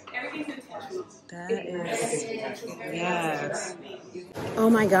 Everything's intentional. That is, yes. Oh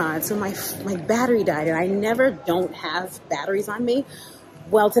my God! So my battery died, and I never don't have batteries on me.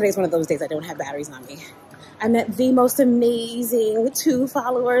 Well, today's one of those days I don't have batteries on me. I met the most amazing 2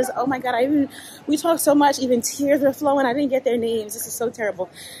 followers. Oh my God, we talked so much, even tears were flowing. I didn't get their names. This is so terrible.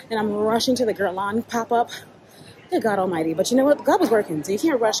 And I'm rushing to the Guerlain Pop Up. Good God Almighty. But you know what? God was working, so you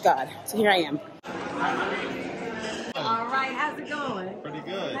can't rush God. So here I am. All right, how's it going? Pretty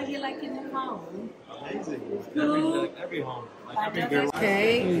good. How you liking the home? Amazing. Cool. Every home.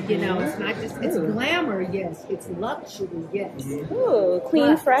 Okay, you know, it's not just, it's glamour, yes. It's luxury, yes. Ooh,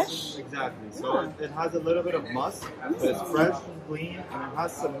 clean, fresh. Exactly. So it has a little bit of musk, but it's fresh, clean, and it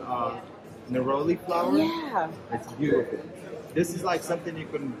has some neroli flower. Yeah. It's beautiful. This is like something you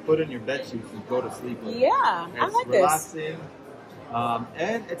can put in your bed sheets and go to sleep with. Yeah, I like this. Relaxing.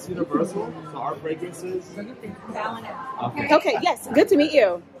 And it's universal. So our fragrances. Okay, yes. Good to meet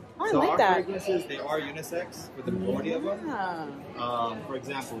you. Oh, I So like our that. fragrances, they are unisex for the majority of them. Yeah. For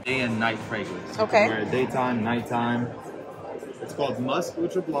example, day and night fragrance. Okay. Where daytime, nighttime. It's called Musk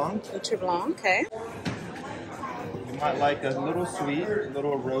Ultra Blanc. Ultra Blanc, okay. might like a little sweet, a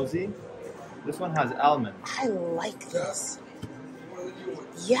little rosy. This one has almond. I like this.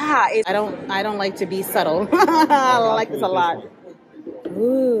 Yeah, I don't like to be subtle. I like this a lot.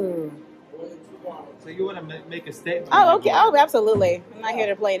 Ooh. So you want to make a statement? Oh, okay. Oh, absolutely. I'm not here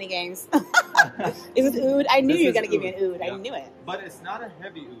to play any games. Is this oud? I knew you were going to give me an oud. Yeah. I knew it. But it's not a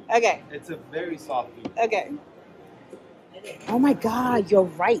heavy oud. Okay. It's a very soft oud. Okay. Oh my God, you're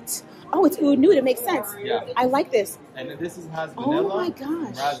right. Oh, it's oud nude. It makes sense. Yeah. I like this. And this has vanilla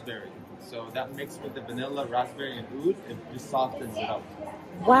and raspberry. So that mixed with the vanilla, raspberry, and oud, it just softens it up.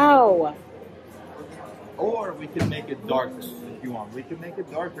 Wow. Or we can make it darker if you want. We can make it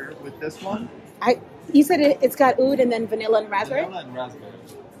darker with this one. You said it's got oud and then vanilla and raspberry? Vanilla and raspberry.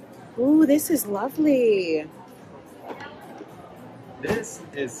 Ooh, this is lovely. This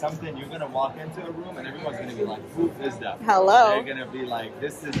is something you're going to walk into a room and everyone's going to be like, who is that? Hello. They're going to be like,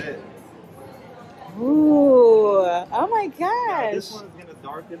 this is it. Ooh, oh my gosh. Now, this one's going to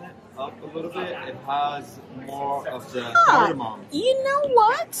darken it up a little bit. It has more of the cardamom. You know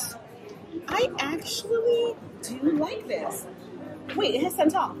what? I actually do like this. Wait, it has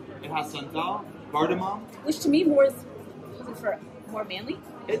santal. It has santal, cardamom. Which to me more is for more manly.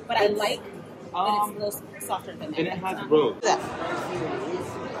 But I like that it's a little softer than that. And it has rose.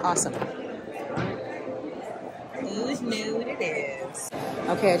 Awesome. Oud Nude it is.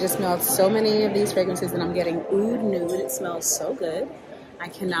 Okay, I just smelled so many of these fragrances and I'm getting Oud Nude. It smells so good. I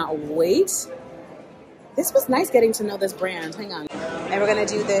cannot wait. This was nice getting to know this brand. Hang on. And we're going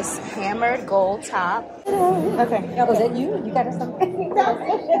to do this hammered gold top. Okay. Was that you? You got us something?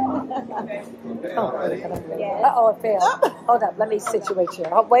 Uh-oh, it failed. Hold up. Let me situate you.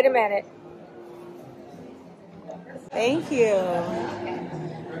 Oh, wait a minute. Thank you.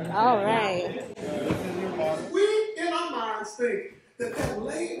 All right. We in our minds think that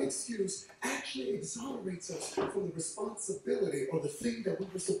lame excuse actually exonerates us from the responsibility or the thing that we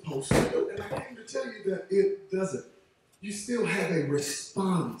were supposed to do. And I came to tell you that it doesn't. You still have a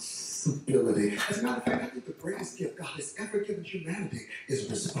responsibility. As a matter of fact, I think the greatest gift God has ever given humanity is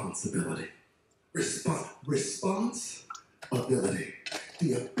responsibility. Responsibility.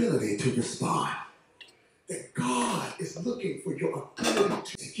 The ability to respond. That God is looking for your ability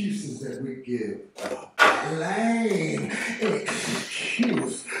to excuses that we give. Lame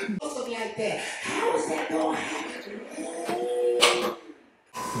excuse. Something like that. How is that going to happen?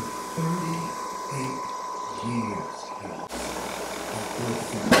 For 38 years.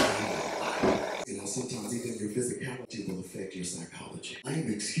 You know, sometimes even your physicality will affect your psychology. Lame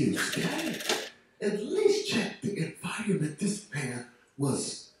excuse. At least check the environment. This man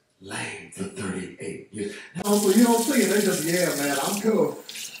was lame for 38 years. Oh, so you don't see it. They just, yeah, man, I'm cool.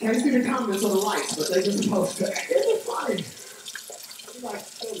 Can't see the comments on the lights, but they just supposed to. It's funny. It's like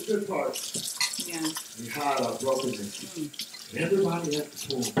those good parts. Yeah. We hide our brokenness. Everybody at the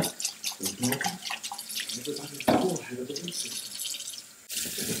pool is broken. Everybody at the pool had a belief system.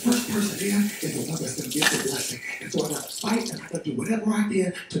 The first person in is the one that's going to get the blessing. And so I got to fight and I got to do whatever I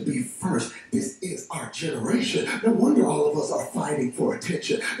can to be first. This is our generation. No wonder all of us are fighting for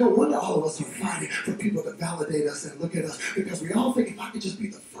attention. No wonder all of us are fighting for people to validate us and look at us. Because we all think if I could just be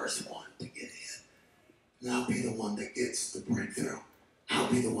the first one to get in, then I'll be the one that gets the breakthrough. I'll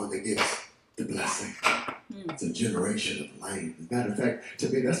be the one that gets the blessing. It's a generation of lame. As a matter of fact, to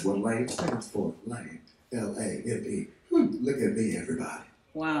me, that's what lame stands for. Lame. L-A-M-E. Look at me, everybody.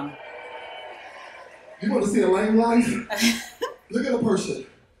 Wow. You want to see a lame life? Look at a person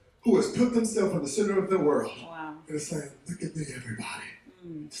who has put themselves in the center of the world. Wow. And is saying, look at me, everybody.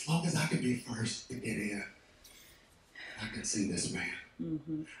 As long as I can be first to get in, I can see this man.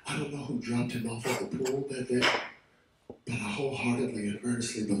 I don't know who dropped him off at the pool that day, but I wholeheartedly and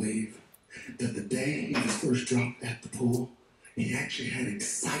earnestly believe that the day he was first dropped at the pool, he actually had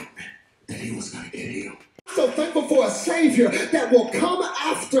excitement that he was going to get healed. So thankful for a Savior that will come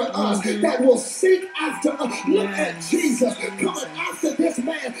after us, that will seek after us. Look at Jesus coming after this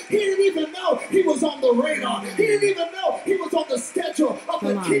man. He didn't even know he was on the radar. He didn't even know he was on the schedule of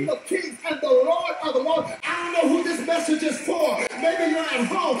the King of Kings and the Lord of the Lord. I don't know who this message is for. Maybe you're at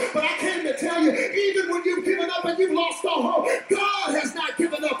home, but I came to tell you, even when you've given up and you've lost all hope, God has not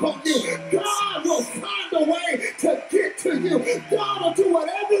given up on you. God will find a way to get to you. God will do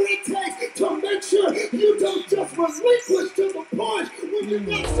whatever it takes to make sure you don't just relinquish to the point when you've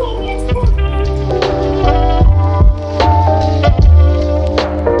got so much fun.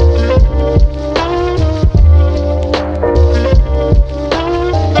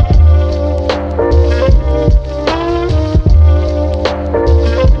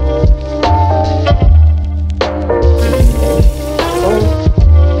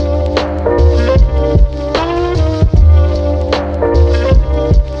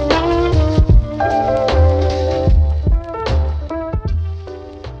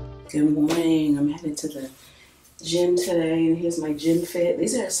 slim fit.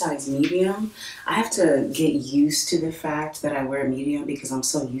 These are a size medium. I have to get used to the fact that I wear a medium because I'm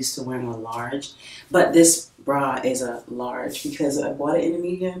so used to wearing a large. But this bra is a large because I bought it in a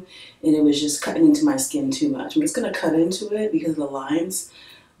medium and it was just cutting into my skin too much. I'm just gonna cut into it because of the lines,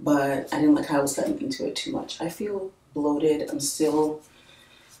 but I didn't like how I was cutting into it too much. I feel bloated. I'm still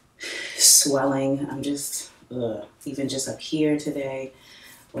swelling. I'm just, even just up here today,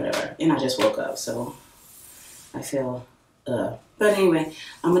 whatever. And I just woke up, so I feel, But anyway,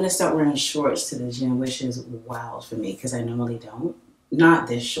 I'm gonna start wearing shorts to the gym, which is wild for me because I normally don't. Not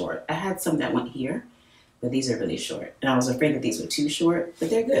this short. I had some that went here, but these are really short. And I was afraid that these were too short, but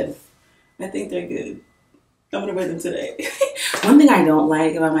they're good. I think they're good. I'm gonna wear them today. One thing I don't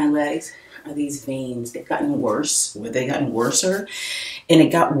like about my legs are these veins. They've gotten worse. They've gotten worser. And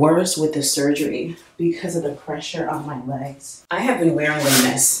it got worse with the surgery because of the pressure on my legs. I have been wearing the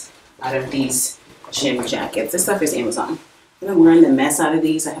mess out of these gym jackets. This stuff is Amazon. I've been wearing the mess out of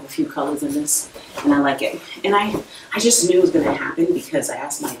these. I have a few colors in this and I like it. And I just knew it was gonna happen because I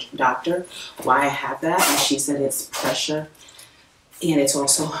asked my doctor why I have that and she said it's pressure and it's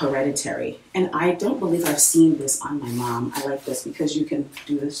also hereditary. And I don't believe I've seen this on my mom. I like this because you can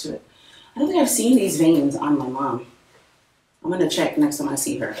do this to it. I don't think I've seen these veins on my mom. I'm gonna check next time I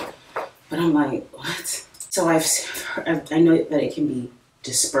see her. But I'm like, what? So I know that it can be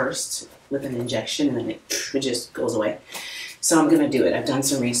dispersed with an injection and then it just goes away. So I'm gonna do it. I've done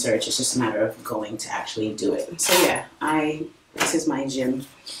some research. It's just a matter of going to actually do it. So yeah, this is my gym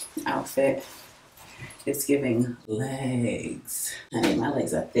outfit. It's giving legs. I mean, my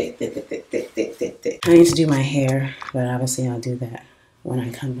legs are thick, thick, thick, thick, thick, thick, thick, thick. I need to do my hair, but obviously I'll do that when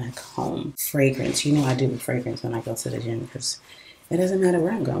I come back home. Fragrance, you know I do fragrance when I go to the gym because it doesn't matter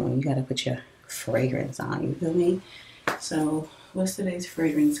where I'm going. You gotta put your fragrance on, you feel me? So what's today's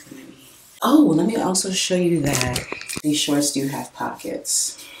fragrance gonna be? Oh, let me also show you that these shorts do have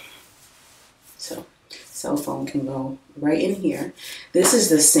pockets. So cell phone can go right in here. This is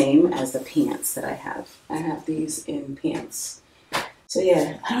the same as the pants that I have. I have these in pants. So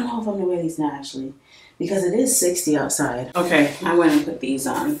yeah, I don't know if I'm gonna wear these now actually because it is 60 outside. Okay, I went and put these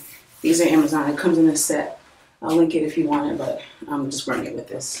on. These are Amazon. It comes in a set. I'll link it if you want it, but I'm just wearing it with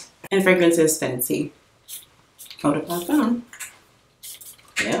this. And fragrance is Fancy. Eau de Parfum.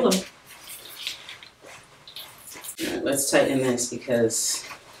 Yellow. Alright, let's tighten this because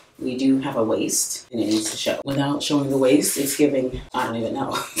we do have a waist and it needs to show. Without showing the waist, it's giving, I don't even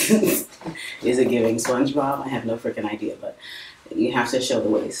know. Is it giving SpongeBob? I have no freaking idea, but you have to show the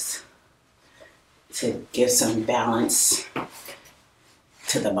waist to give some balance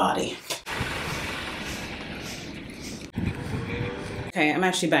to the body. Okay, I'm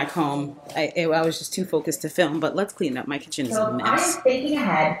actually back home. I was just too focused to film, but let's clean up. My kitchen is a mess. I'm thinking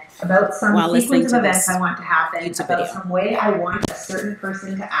ahead about some sequence of events I want to happen, about some way I want a certain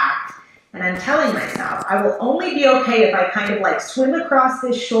person to act, and I'm telling myself I will only be okay if I kind of like swim across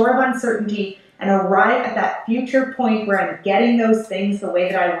this shore of uncertainty and arrive at that future point where I'm getting those things the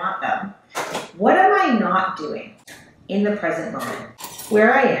way that I want them. What am I not doing in the present moment?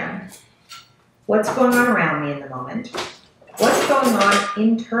 Where I am, what's going on around me in the moment, what's going on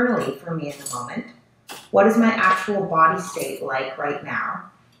internally for me in the moment? What is my actual body state like right now?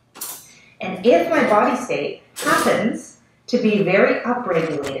 And if my body state happens to be very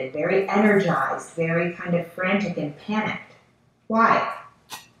upregulated, very energized, very kind of frantic and panicked, why?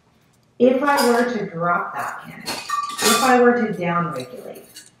 If I were to drop that panic, if I were to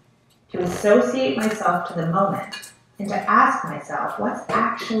downregulate, to associate myself to the moment, and to ask myself, what's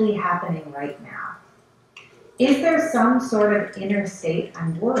actually happening right now? Is there some sort of inner state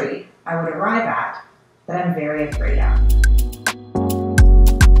I'm worried I would arrive at that I'm very afraid of?